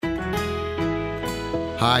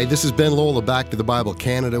Hi, this is Ben Lowell of Back to the Bible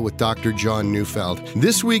Canada with Dr. John Neufeld.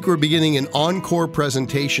 This week we're beginning an encore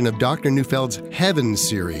presentation of Dr. Neufeld's Heaven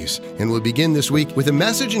series, and we'll begin this week with a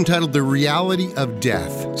message entitled The Reality of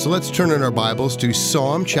Death. So let's turn in our Bibles to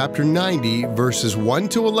Psalm chapter 90, verses 1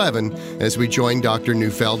 to 11, as we join Dr.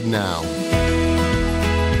 Neufeld now.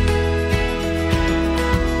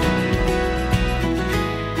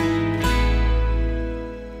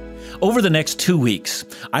 Over the next 2 weeks,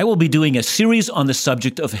 I will be doing a series on the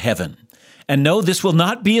subject of heaven. And no, this will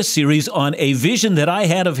not be a series on a vision that I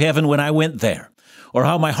had of heaven when I went there, or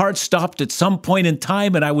how my heart stopped at some point in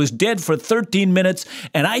time and I was dead for 13 minutes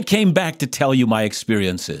and I came back to tell you my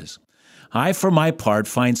experiences. I, for my part,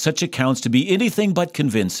 find such accounts to be anything but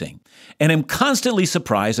convincing, and am constantly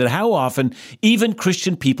surprised at how often even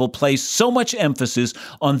Christian people place so much emphasis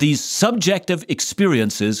on these subjective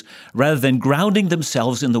experiences rather than grounding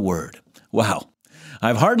themselves in the Word. Wow.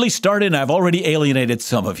 I've hardly started and I've already alienated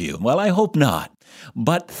some of you. Well, I hope not.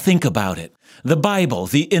 But think about it. The Bible,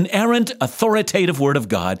 the inerrant, authoritative Word of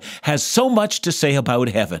God, has so much to say about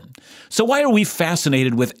heaven. So why are we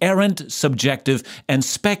fascinated with errant, subjective, and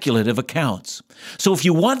speculative accounts? So if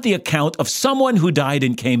you want the account of someone who died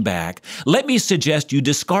and came back, let me suggest you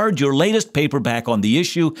discard your latest paperback on the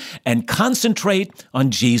issue and concentrate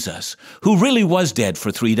on Jesus, who really was dead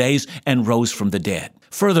for 3 days and rose from the dead.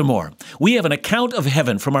 Furthermore, we have an account of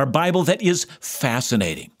heaven from our Bible that is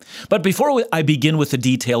fascinating. But before I begin with the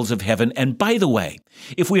details of heaven, and by the way,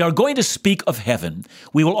 if we are going to speak of heaven,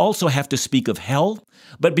 we will also have to speak of hell.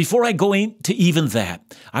 But before I go into even that,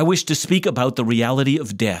 I wish to speak about the reality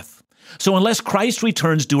of death. So unless Christ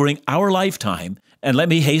returns during our lifetime, and let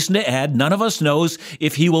me hasten to add, none of us knows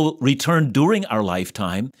if he will return during our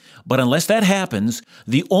lifetime, but unless that happens,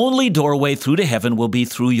 the only doorway through to heaven will be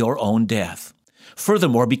through your own death.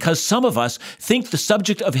 Furthermore, because some of us think the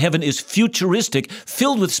subject of heaven is futuristic,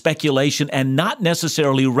 filled with speculation, and not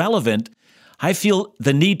necessarily relevant, I feel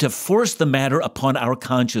the need to force the matter upon our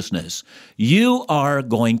consciousness. You are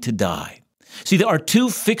going to die. See, there are two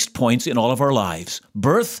fixed points in all of our lives,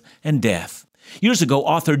 birth and death. Years ago,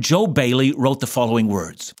 author Joe Bailey wrote the following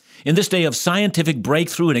words: "In this day of scientific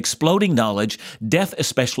breakthrough and exploding knowledge, death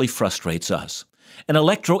especially frustrates us. An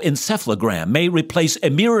electroencephalogram may replace a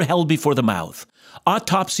mirror held before the mouth.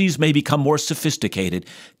 Autopsies may become more sophisticated.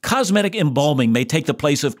 Cosmetic embalming may take the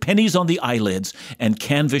place of pennies on the eyelids and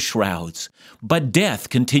canvas shrouds. But death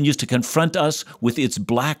continues to confront us with its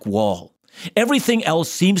black wall. Everything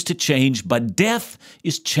else seems to change, but death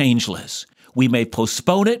is changeless. We may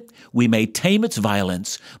postpone it, we may tame its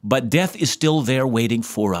violence, but death is still there waiting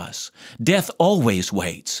for us. Death always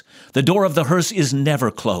waits. The door of the hearse is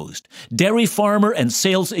never closed. Dairy farmer and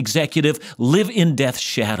sales executive live in death's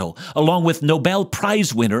shadow, along with Nobel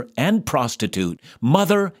Prize winner and prostitute,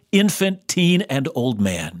 mother, infant, teen, and old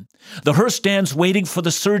man. The hearse stands waiting for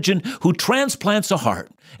the surgeon who transplants a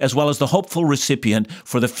heart, as well as the hopeful recipient,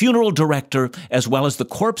 for the funeral director, as well as the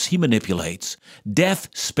corpse he manipulates. Death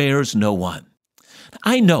spares no one."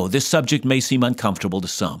 I know this subject may seem uncomfortable to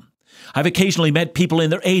some. I've occasionally met people in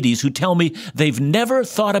their 80s who tell me they've never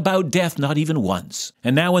thought about death, not even once.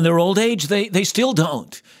 And now in their old age, they still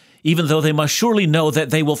don't. Even though they must surely know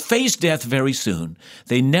that they will face death very soon,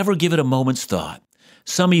 they never give it a moment's thought.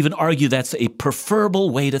 Some even argue that's a preferable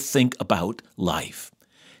way to think about life.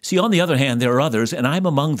 See, on the other hand, there are others, and I'm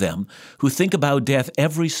among them, who think about death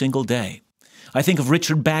every single day. I think of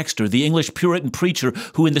Richard Baxter, the English Puritan preacher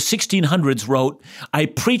who in the 1600s wrote, "I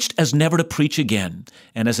preached as never to preach again,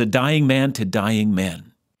 and as a dying man to dying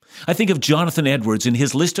men." I think of Jonathan Edwards in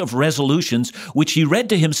his list of resolutions, which he read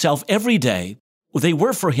to himself every day. They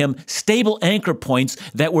were for him stable anchor points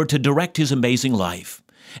that were to direct his amazing life.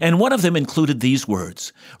 And one of them included these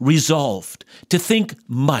words: "Resolved to think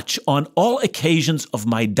much on all occasions of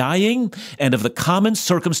my dying and of the common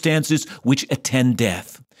circumstances which attend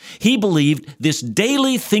death." He believed this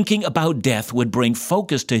daily thinking about death would bring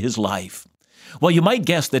focus to his life. Well, you might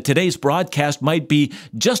guess that today's broadcast might be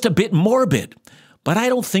just a bit morbid, but I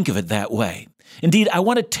don't think of it that way. Indeed, I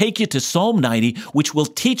want to take you to Psalm 90, which will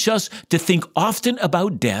teach us to think often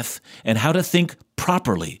about death and how to think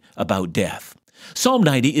properly about death. Psalm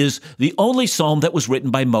 90 is the only psalm that was written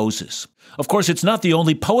by Moses. Of course, it's not the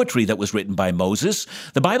only poetry that was written by Moses.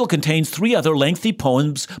 The Bible contains 3 other lengthy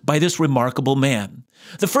poems by this remarkable man.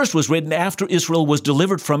 The first was written after Israel was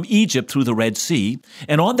delivered from Egypt through the Red Sea,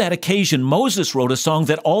 and on that occasion, Moses wrote a song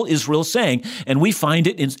that all Israel sang, and we find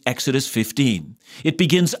it in Exodus 15. It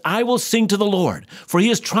begins, "I will sing to the Lord, for he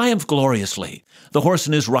has triumphed gloriously. The horse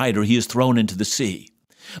and his rider he has thrown into the sea."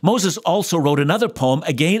 Moses also wrote another poem,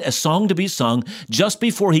 again a song to be sung, just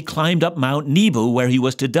before he climbed up Mount Nebo where he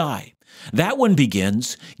was to die. That one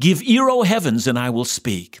begins, "Give ear, O heavens, and I will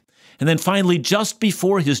speak." And then finally, just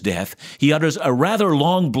before his death, he utters a rather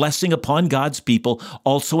long blessing upon God's people,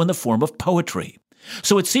 also in the form of poetry.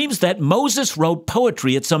 So it seems that Moses wrote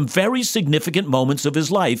poetry at some very significant moments of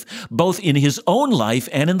his life, both in his own life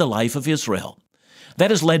and in the life of Israel.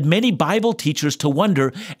 That has led many Bible teachers to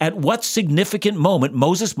wonder at what significant moment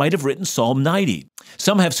Moses might have written Psalm 90.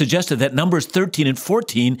 Some have suggested that Numbers 13 and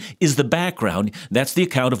 14 is the background. That's the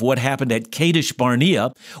account of what happened at Kadesh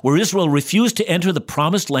Barnea, where Israel refused to enter the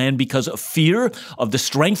promised land because of fear of the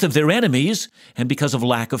strength of their enemies and because of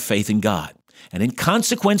lack of faith in God. And in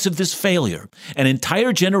consequence of this failure, an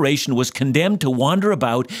entire generation was condemned to wander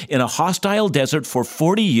about in a hostile desert for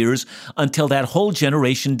 40 years until that whole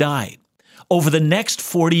generation died. Over the next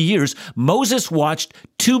 40 years, Moses watched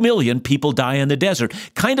 2 million people die in the desert,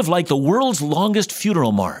 kind of like the world's longest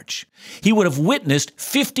funeral march. He would have witnessed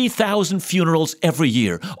 50,000 funerals every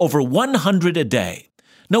year, over 100 a day.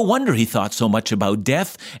 No wonder he thought so much about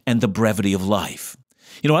death and the brevity of life.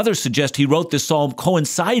 Others suggest he wrote this psalm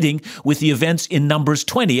coinciding with the events in Numbers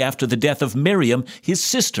 20 after the death of Miriam, his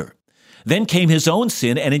sister. Then came his own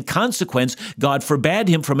sin, and in consequence, God forbade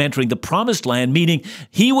him from entering the promised land, meaning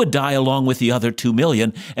he would die along with the other 2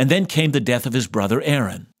 million, and then came the death of his brother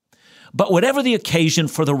Aaron. But whatever the occasion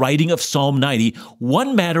for the writing of Psalm 90,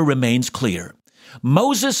 one matter remains clear.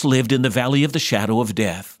 Moses lived in the valley of the shadow of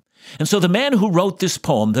death. And so the man who wrote this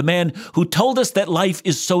poem, the man who told us that life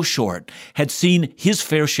is so short, had seen his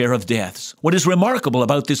fair share of deaths. What is remarkable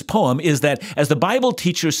about this poem is that, as the Bible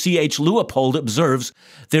teacher C.H. Leupold observes,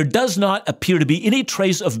 there does not appear to be any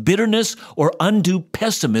trace of bitterness or undue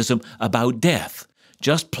pessimism about death.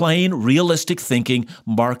 Just plain, realistic thinking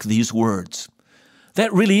mark these words.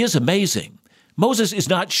 That really is amazing. Moses is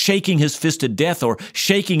not shaking his fist at death or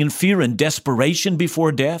shaking in fear and desperation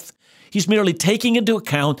before death. He's merely taking into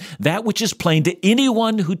account that which is plain to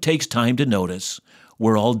anyone who takes time to notice.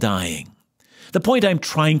 We're all dying. The point I'm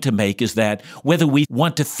trying to make is that, whether we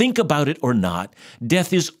want to think about it or not,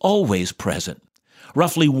 death is always present.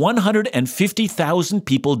 Roughly 150,000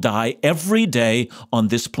 people die every day on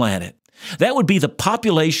this planet. That would be the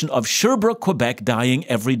population of Sherbrooke, Quebec, dying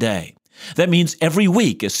every day. That means every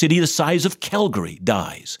week a city the size of Calgary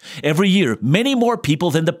dies. Every year, many more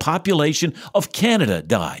people than the population of Canada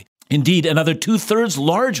die. Indeed, another 2/3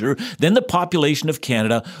 larger than the population of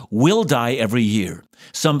Canada will die every year.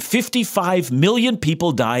 Some 55 million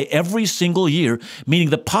people die every single year,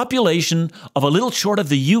 meaning the population of a little short of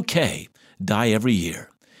the UK die every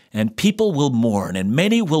year. And people will mourn, and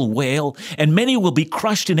many will wail, and many will be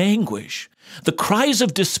crushed in anguish. The cries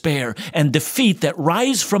of despair and defeat that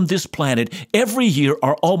rise from this planet every year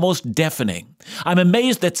are almost deafening. I'm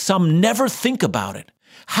amazed that some never think about it.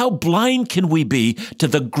 How blind can we be to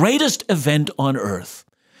the greatest event on earth?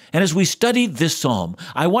 And as we study this psalm,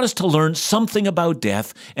 I want us to learn something about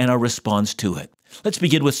death and our response to it. Let's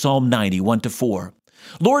begin with Psalm 90, 1-4.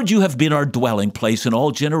 Lord, you have been our dwelling place in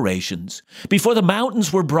all generations. Before the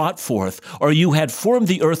mountains were brought forth, or you had formed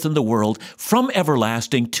the earth and the world, from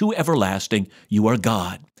everlasting to everlasting, you are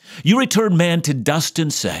God. You return man to dust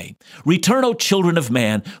and say, Return, O children of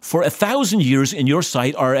man, for 1,000 years in your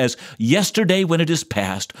sight are as yesterday when it is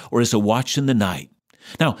past, or as a watch in the night.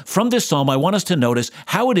 Now, from this psalm, I want us to notice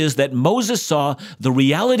how it is that Moses saw the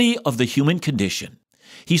reality of the human condition.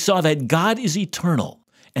 He saw that God is eternal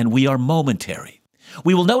and we are momentary.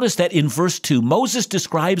 We will notice that in verse 2, Moses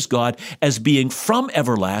describes God as being from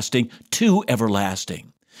everlasting to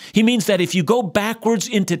everlasting. He means that if you go backwards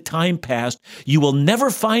into time past, you will never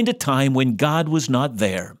find a time when God was not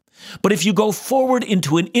there. But if you go forward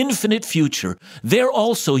into an infinite future, there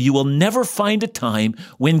also you will never find a time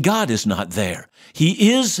when God is not there.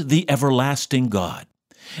 He is the everlasting God.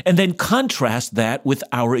 And then contrast that with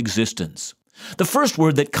our existence. The first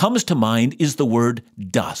word that comes to mind is the word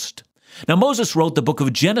dust. Now, Moses wrote the book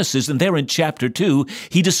of Genesis, and there in chapter 2,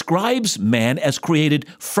 he describes man as created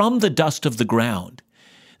from the dust of the ground.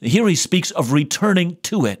 Here he speaks of returning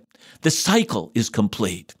to it. The cycle is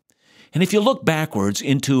complete. And if you look backwards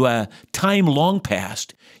into a time long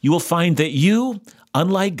past, you will find that you,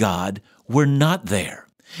 unlike God, were not there.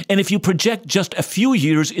 And if you project just a few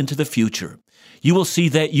years into the future, you will see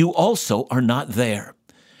that you also are not there.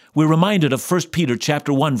 We're reminded of 1 Peter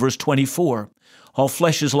chapter 1, verse 24. All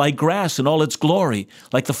flesh is like grass in all its glory,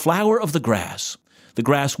 like the flower of the grass. The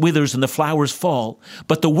grass withers and the flowers fall,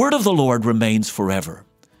 but the word of the Lord remains forever.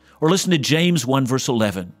 Or listen to James 1, verse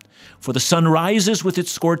 11. For the sun rises with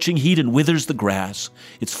its scorching heat and withers the grass.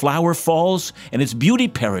 Its flower falls and its beauty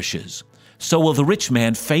perishes. So will the rich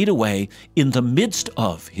man fade away in the midst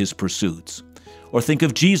of his pursuits. Or think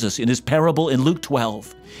of Jesus in his parable in Luke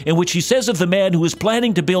 12, in which he says of the man who is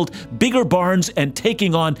planning to build bigger barns and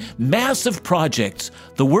taking on massive projects,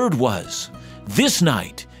 the word was, "This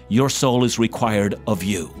night your soul is required of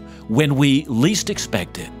you," when we least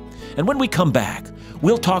expect it. And when we come back,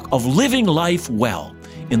 we'll talk of living life well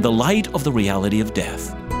in the light of the reality of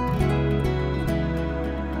death.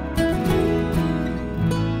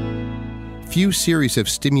 Few series have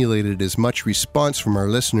stimulated as much response from our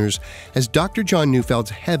listeners as Dr. John Neufeld's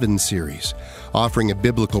Heaven series. Offering a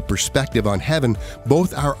biblical perspective on heaven,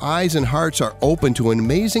 both our eyes and hearts are open to an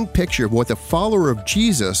amazing picture of what the follower of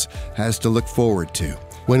Jesus has to look forward to.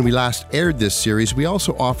 When we last aired this series, we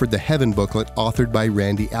also offered the Heaven booklet authored by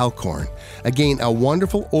Randy Alcorn. Again, a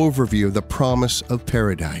wonderful overview of the promise of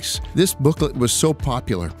paradise. This booklet was so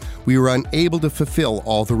popular, we were unable to fulfill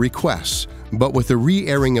all the requests. But with the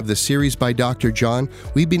re-airing of the series by Dr. John,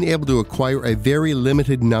 we've been able to acquire a very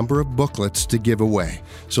limited number of booklets to give away.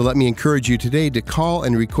 So let me encourage you today to call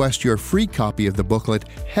and request your free copy of the booklet,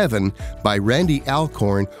 Heaven, by Randy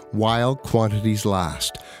Alcorn, while quantities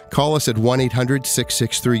last. Call us at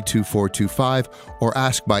 1-800-663-2425 or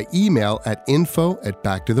ask by email at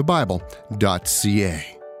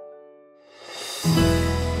info@backtothebible.ca.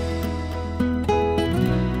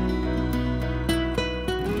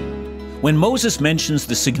 When Moses mentions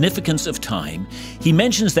the significance of time, he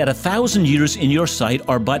mentions that 1,000 years in your sight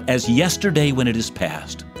are but as yesterday when it is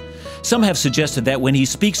past. Some have suggested that when he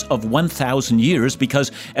speaks of 1,000 years,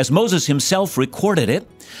 because as Moses himself recorded it,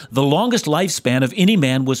 the longest lifespan of any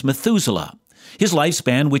man was Methuselah. His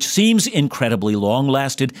lifespan, which seems incredibly long,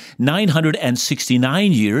 lasted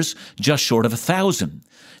 969 years, just short of 1,000.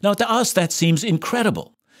 Now, to us, that seems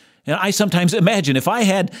incredible. And I sometimes imagine if I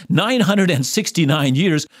had 969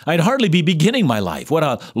 years, I'd hardly be beginning my life. What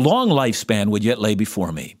a long lifespan would yet lay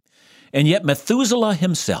before me. And yet Methuselah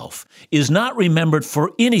himself is not remembered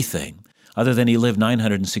for anything other than he lived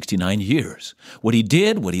 969 years. What he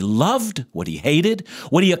did, what he loved, what he hated,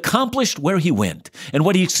 what he accomplished where he went, and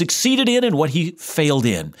what he succeeded in and what he failed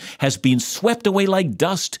in has been swept away like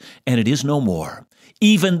dust, and it is no more.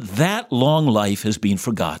 Even that long life has been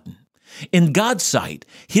forgotten. In God's sight,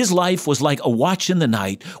 his life was like a watch in the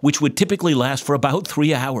night, which would typically last for about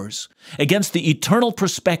 3 hours. Against the eternal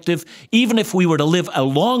perspective, even if we were to live a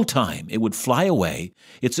long time, it would fly away.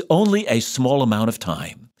 It's only a small amount of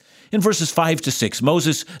time. In verses 5 to 6,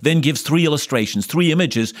 Moses then gives 3 illustrations, 3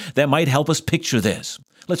 images that might help us picture this.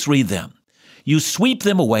 Let's read them. You sweep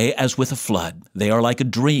them away as with a flood. They are like a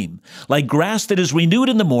dream, like grass that is renewed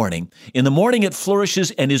in the morning. In the morning it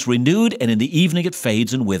flourishes and is renewed, and in the evening it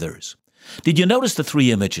fades and withers. Did you notice the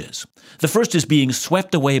 3 images? The first is being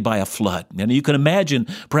swept away by a flood. And you can imagine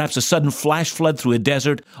perhaps a sudden flash flood through a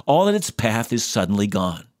desert. All in its path is suddenly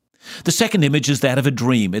gone. The second image is that of a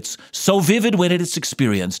dream. It's so vivid when it is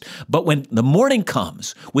experienced, but when the morning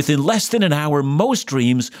comes, within less than an hour, most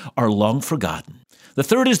dreams are long forgotten. The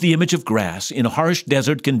third is the image of grass in harsh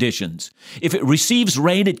desert conditions. If it receives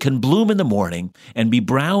rain, it can bloom in the morning and be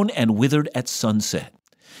brown and withered at sunset.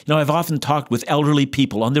 You know, I've often talked with elderly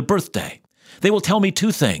people on their birthday. They will tell me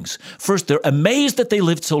 2 things. First, they're amazed that they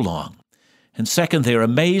lived so long. And second, they're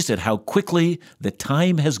amazed at how quickly the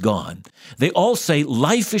time has gone. They all say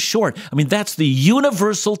life is short. I mean, that's the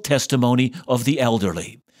universal testimony of the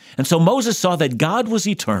elderly. And so Moses saw that God was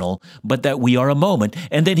eternal, but that we are a moment.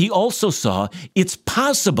 And then he also saw it's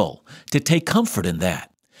possible to take comfort in that.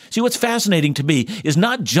 See, what's fascinating to me is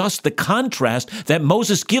not just the contrast that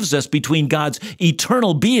Moses gives us between God's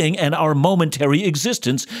eternal being and our momentary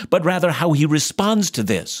existence, but rather how he responds to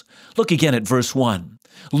this. Look again at verse 1.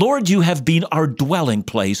 Lord, you have been our dwelling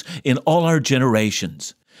place in all our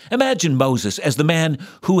generations. Imagine Moses as the man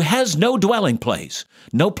who has no dwelling place,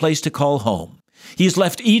 no place to call home. He's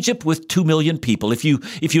left Egypt with 2 million people. If you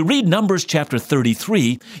read Numbers chapter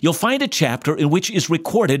 33, you'll find a chapter in which is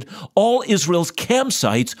recorded all Israel's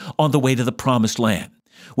campsites on the way to the Promised Land.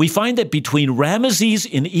 We find that between Ramesses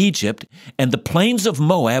in Egypt and the plains of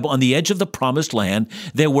Moab on the edge of the Promised Land,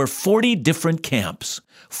 there were 40 different camps,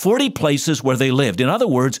 40 places where they lived. In other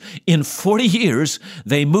words, in 40 years,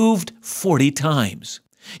 they moved 40 times.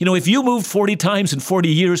 You know, if you moved 40 times in 40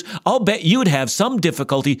 years, I'll bet you'd have some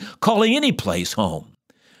difficulty calling any place home.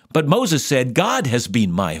 But Moses said, God has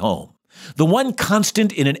been my home. The one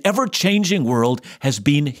constant in an ever-changing world has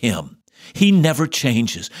been him. He never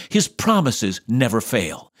changes. His promises never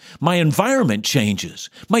fail. My environment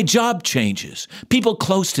changes. My job changes. People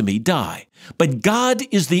close to me die. But God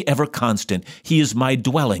is the ever-constant. He is my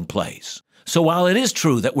dwelling place. So while it is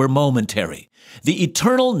true that we're momentary, the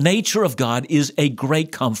eternal nature of God is a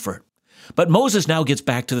great comfort. But Moses now gets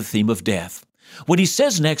back to the theme of death. What he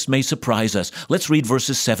says next may surprise us. Let's read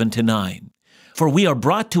verses 7 to 9. For we are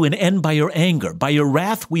brought to an end by your anger. By your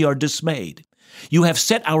wrath we are dismayed. You have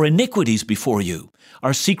set our iniquities before you,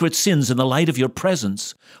 our secret sins in the light of your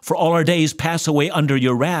presence. For all our days pass away under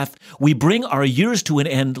your wrath. We bring our years to an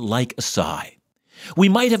end like a sigh. We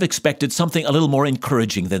might have expected something a little more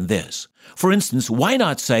encouraging than this. For instance, why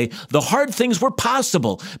not say, the hard things were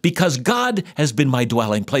possible because God has been my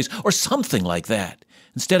dwelling place, or something like that.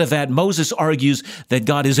 Instead of that, Moses argues that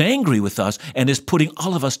God is angry with us and is putting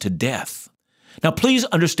all of us to death. Now, please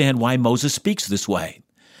understand why Moses speaks this way.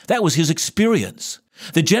 That was his experience.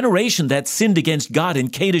 The generation that sinned against God in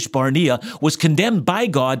Kadesh Barnea was condemned by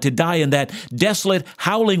God to die in that desolate,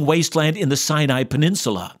 howling wasteland in the Sinai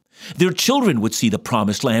Peninsula. Their children would see the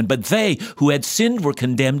promised land, but they who had sinned were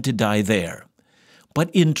condemned to die there.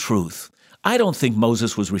 But in truth, I don't think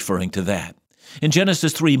Moses was referring to that. In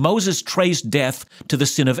Genesis 3, Moses traced death to the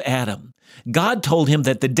sin of Adam. God told him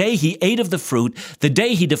that the day he ate of the fruit, the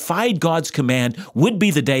day he defied God's command, would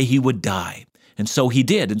be the day he would die. And so he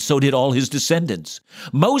did, and so did all his descendants.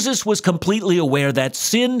 Moses was completely aware that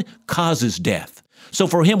sin causes death. So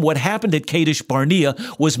for him, what happened at Kadesh Barnea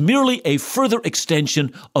was merely a further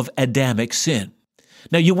extension of Adamic sin.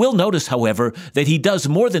 Now, you will notice, however, that he does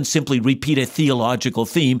more than simply repeat a theological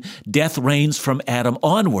theme, death reigns from Adam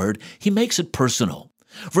onward. He makes it personal.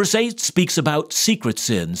 Verse 8 speaks about secret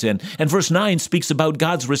sins, and verse 9 speaks about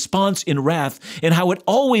God's response in wrath and how it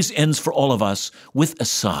always ends for all of us with a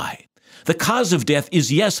sigh. The cause of death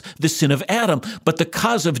is, yes, the sin of Adam, but the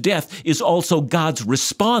cause of death is also God's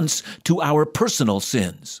response to our personal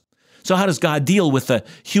sins. So how does God deal with the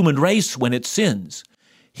human race when it sins?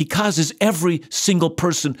 He causes every single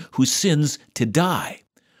person who sins to die.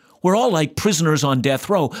 We're all like prisoners on death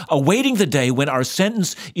row, awaiting the day when our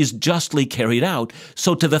sentence is justly carried out.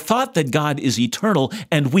 So to the thought that God is eternal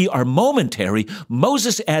and we are momentary,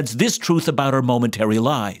 Moses adds this truth about our momentary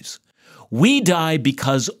lives. We die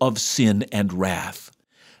because of sin and wrath.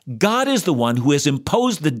 God is the one who has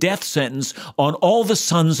imposed the death sentence on all the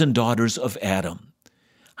sons and daughters of Adam.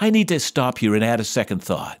 I need to stop here and add a second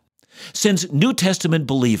thought. Since New Testament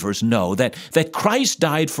believers know that Christ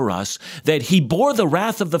died for us, that he bore the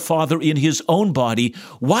wrath of the Father in his own body,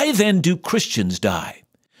 why then do Christians die?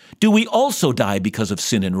 Do we also die because of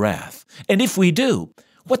sin and wrath? And if we do,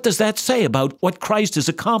 what does that say about what Christ has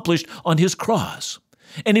accomplished on his cross?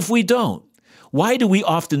 And if we don't, why do we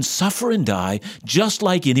often suffer and die just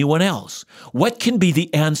like anyone else? What can be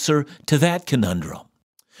the answer to that conundrum?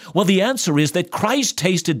 Well, the answer is that Christ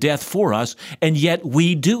tasted death for us, and yet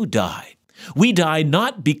we do die. We die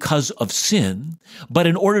not because of sin, but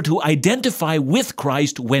in order to identify with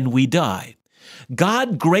Christ when we die.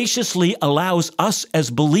 God graciously allows us as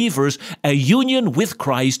believers a union with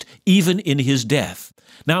Christ even in his death.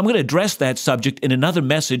 Now, I'm going to address that subject in another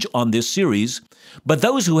message on this series, but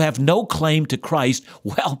those who have no claim to Christ,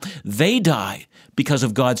 well, they die because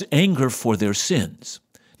of God's anger for their sins.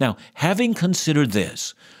 Now, having considered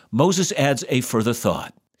this, Moses adds a further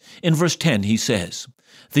thought. In verse 10, he says,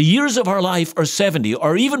 "The years of our life are 70,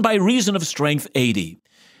 or even by reason of strength 80.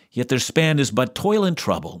 Yet their span is but toil and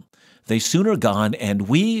trouble. They soon are gone, and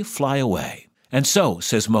we fly away." And so,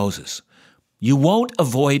 says Moses, you won't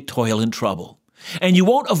avoid toil and trouble, and you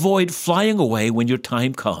won't avoid flying away when your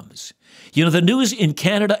time comes. You know, the news in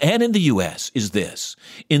Canada and in the U.S. is this.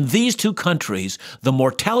 In these two countries, the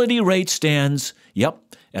mortality rate stands,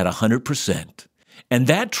 at 100%. And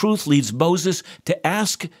that truth leads Moses to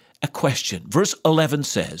ask a question. Verse 11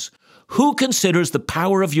 says, "Who considers the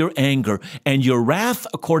power of your anger and your wrath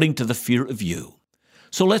according to the fear of you?"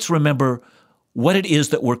 So let's remember what it is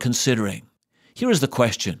that we're considering. Here is the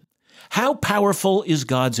question. How powerful is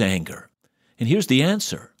God's anger? And here's the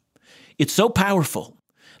answer. It's so powerful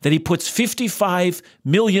that he puts 55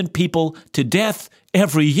 million people to death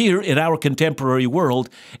every year in our contemporary world,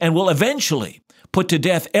 and will eventually put to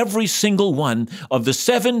death every single one of the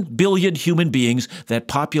 7 billion human beings that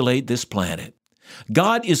populate this planet.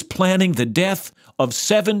 God is planning the death of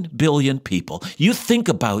 7 billion people. You think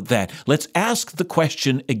about that. Let's ask the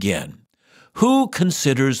question again. Who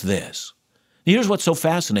considers this? Here's what's so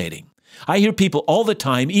fascinating. I hear people all the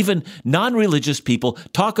time, even non-religious people,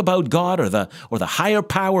 talk about God or the higher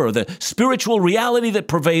power or the spiritual reality that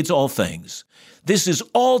pervades all things. This is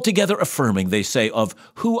altogether affirming, they say, of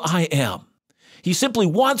who I am. He simply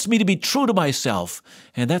wants me to be true to myself,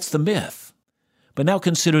 and that's the myth. But now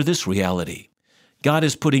consider this reality. God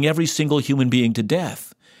is putting every single human being to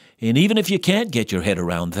death. And even if you can't get your head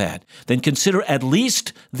around that, then consider at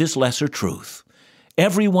least this lesser truth.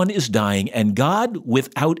 Everyone is dying, and God,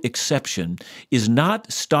 without exception, is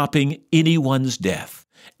not stopping anyone's death.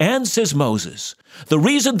 And says Moses, the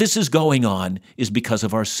reason this is going on is because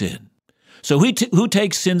of our sin. So who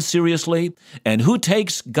takes sin seriously and who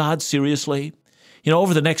takes God seriously?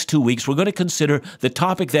 Over the next 2 weeks, we're going to consider the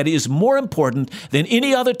topic that is more important than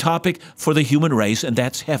any other topic for the human race, and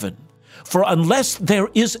that's heaven. For unless there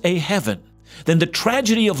is a heaven, then the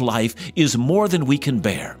tragedy of life is more than we can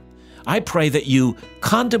bear. I pray that you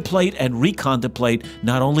contemplate and recontemplate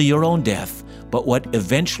not only your own death, but what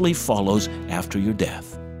eventually follows after your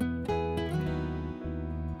death.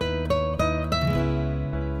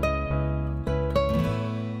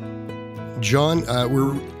 John,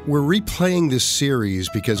 we're replaying this series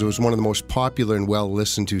because it was one of the most popular and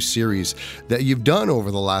well-listened to series that you've done over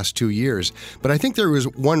the last 2 years. But I think there was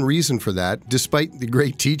one reason for that, despite the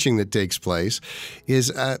great teaching that takes place,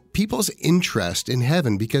 is people's interest in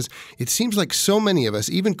heaven, because it seems like so many of us,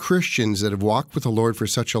 even Christians that have walked with the Lord for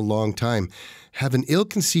such a long time, have an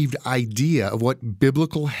ill-conceived idea of what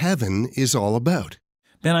biblical heaven is all about.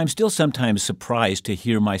 Ben, I'm still sometimes surprised to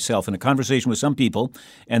hear myself in a conversation with some people,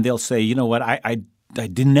 and they'll say, you know what, I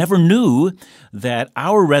never knew that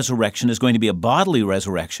our resurrection is going to be a bodily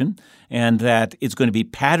resurrection and that it's going to be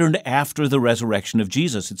patterned after the resurrection of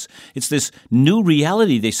Jesus. It's this new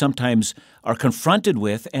reality they sometimes are confronted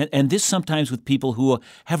with, and this sometimes with people who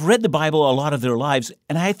have read the Bible a lot of their lives,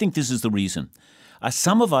 and I think this is the reason.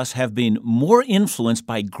 Some of us have been more influenced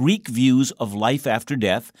by Greek views of life after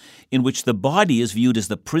death, in which the body is viewed as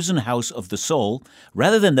the prison house of the soul,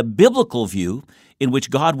 rather than the biblical view in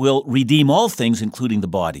which God will redeem all things, including the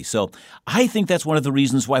body. So I think that's one of the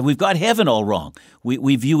reasons why we've got heaven all wrong.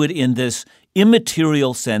 We view it in this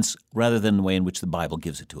immaterial sense rather than the way in which the Bible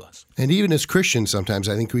gives it to us. And even as Christians, sometimes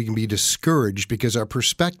I think we can be discouraged because our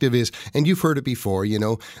perspective is, and you've heard it before,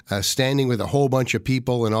 standing with a whole bunch of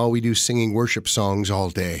people and all we do is singing worship songs all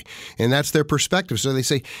day. And that's their perspective. So they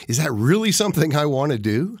say, is that really something I want to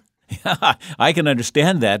do? I can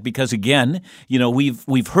understand that because, again,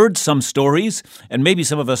 we've heard some stories, and maybe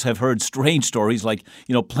some of us have heard strange stories like,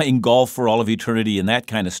 playing golf for all of eternity and that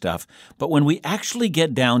kind of stuff. But when we actually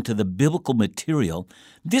get down to the biblical material,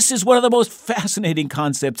 this is one of the most fascinating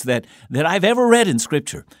concepts that I've ever read in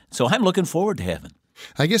Scripture. So I'm looking forward to heaven.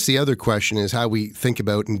 I guess the other question is how we think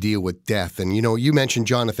about and deal with death. And, you mentioned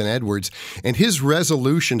Jonathan Edwards and his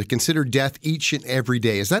resolution to consider death each and every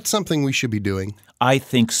day. Is that something we should be doing? I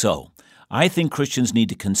think so. I think Christians need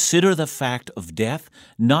to consider the fact of death,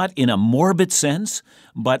 not in a morbid sense,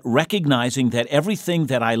 but recognizing that everything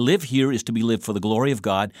that I live here is to be lived for the glory of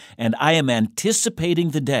God, and I am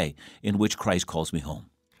anticipating the day in which Christ calls me home.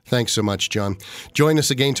 Thanks so much, John. Join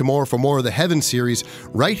us again tomorrow for more of the Heaven series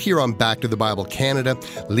right here on Back to the Bible Canada,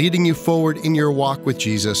 leading you forward in your walk with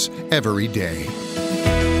Jesus every day.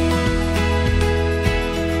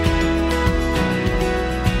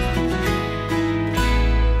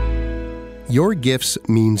 Your gifts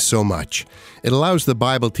mean so much. It allows the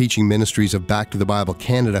Bible teaching ministries of Back to the Bible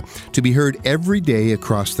Canada to be heard every day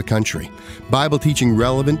across the country. Bible teaching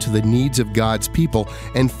relevant to the needs of God's people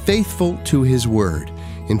and faithful to His Word.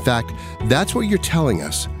 In fact, that's what you're telling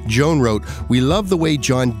us. Joan wrote, "We love the way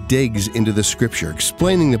John digs into the Scripture,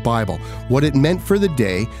 explaining the Bible, what it meant for the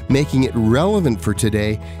day, making it relevant for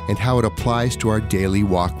today, and how it applies to our daily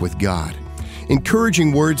walk with God."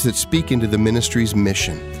 Encouraging words that speak into the ministry's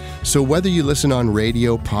mission. So whether you listen on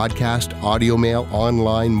radio, podcast, audio mail,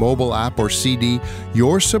 online, mobile app, or CD,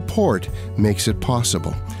 your support makes it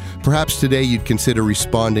possible. Perhaps today you'd consider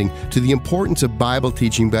responding to the importance of Bible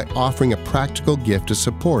teaching by offering a practical gift to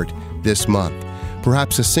support this month.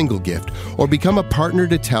 Perhaps a single gift, or become a Partner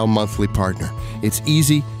to Tell monthly partner. It's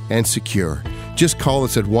easy and secure. Just call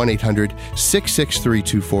us at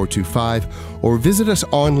 1-800-663-2425 or visit us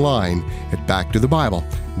online at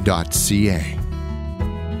backtothebible.ca.